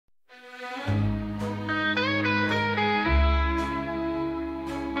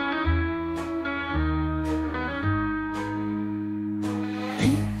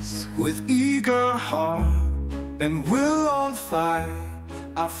heart and will on fire.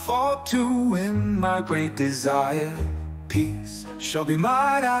 I fought to win my great desire. Peace shall be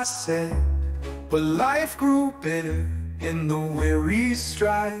mine, I said, but life grew bitter in the weary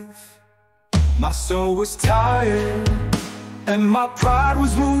strife. My soul was tired and my pride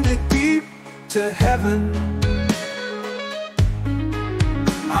was wounded deep to heaven.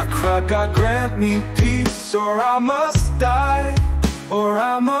 I cried, God grant me peace, or I must die, or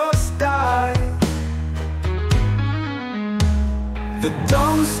I must die. The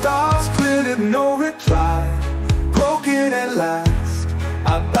dumb stars glittered, no reply. Broken at last,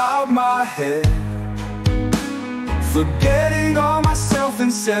 I bowed my head, forgetting all myself,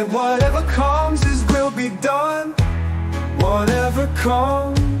 and said, whatever comes, His will be done. Whatever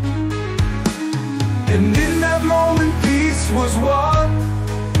comes. And in that moment peace was won.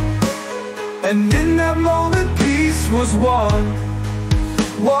 And in that moment peace was won.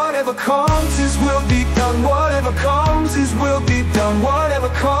 Whatever comes, His will be done. Whatever comes, His will be done. Whatever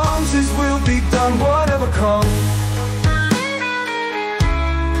comes, His will be done. Whatever comes.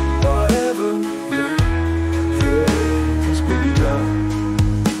 Whatever His will be done.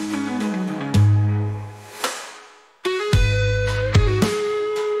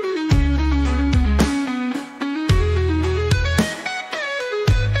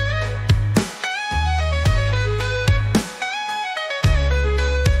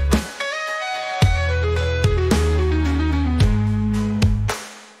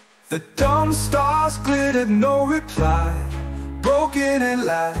 The dumb stars glittered, no reply. Broken at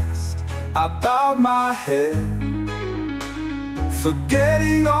last, I bowed my head,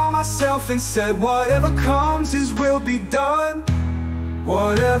 forgetting all myself, and said, whatever comes, His will be done.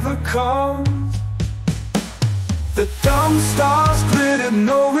 Whatever comes. The dumb stars glittered,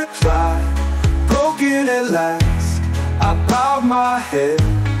 no reply. Broken at last, I bowed my head,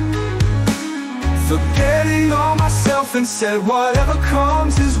 forgetting all myself, and said, whatever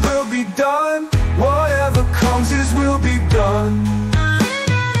comes, His will be done. Whatever comes,